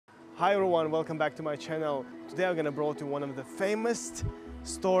Hi everyone, welcome back to my channel. Today I'm gonna bring to one of the famous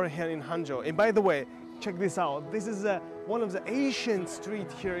store here in Hangzhou. And by the way, check this out. This is one of the ancient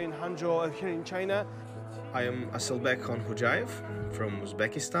street here in Hangzhou, here in China. I am Asilbek Khonkhujaev from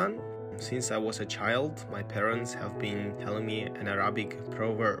Uzbekistan. Since I was a child, my parents have been telling me an Arabic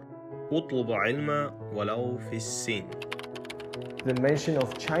proverb. اطلب علم ولو في الصين. The mention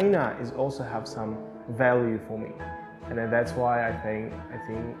of China is also have some value for me. And that's why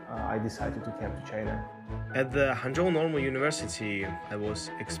I decided to come to China. At the Hangzhou Normal University, I was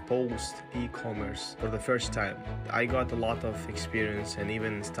exposed e-commerce for the first time. I got a lot of experience and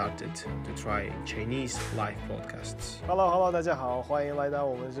even started to try Chinese live podcasts. Hello， 大家好，欢迎来到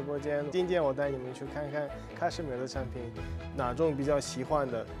我们直播间。今天我带你们去看看卡什米尔的产品，哪种比较喜欢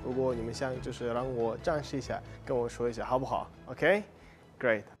的？如果你们想就是让我展示一下，跟我说一下好不好 ？OK，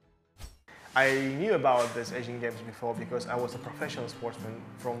 Great. I knew about these Asian Games before because I was a professional sportsman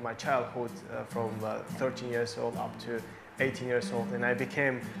from my childhood, from 13 years old up to 18 years old, and I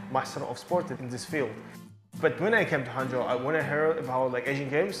became master of sport in this field. But when I came to Hangzhou, when I heard about Asian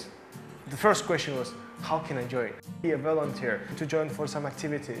Games, the first question was, how can I join? Be a volunteer, to join for some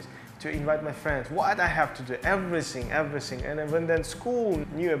activities, to invite my friends, what I have to do, everything. And when then school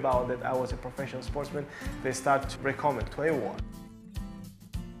knew about that I was a professional sportsman, they start to recommend to everyone.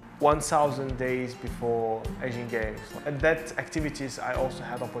 1,000 days before Asian Games. At that activities, I also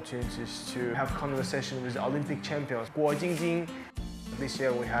had opportunities to have conversation with the Olympic champions. This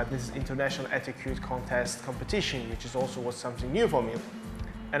year we had this international etiquette contest competition, which is also was something new for me.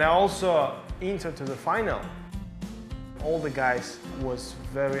 And I also entered to the final. All the guys was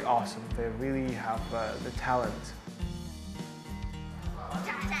very awesome. They really have the talent.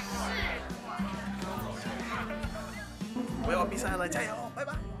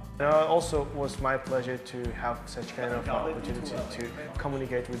 Also was my pleasure to have such kind of opportunity to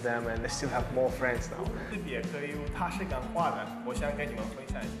communicate with them, and I still have more friends now.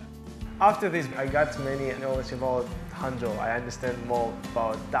 After this, I got many knowledge about Hangzhou. I understand more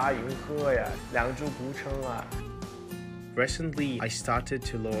about 大云鹤呀、良渚古城啊。 Recently, I started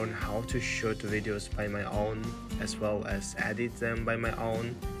to learn how to shoot videos by my own, as well as edit them by my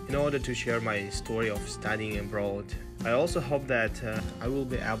own, in order to share my story of studying abroad. I also hope that I will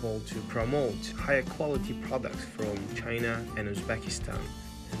be able to promote higher quality products from China and Uzbekistan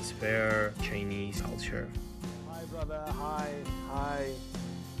and spare Chinese culture. Hi brother, hi.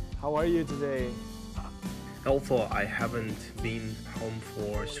 How are you today? Although I haven't been home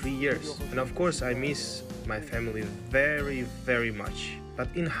for 3 years, and of course I miss my family very much. But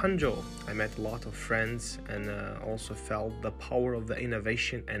in Hangzhou, I met a lot of friends and also felt the power of the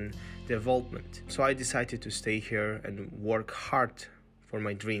innovation and development. So I decided to stay here and work hard for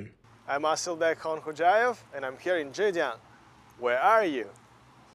my dream. I'm Asilbek Khonkhujaev and I'm here in Zhejiang. Where are you?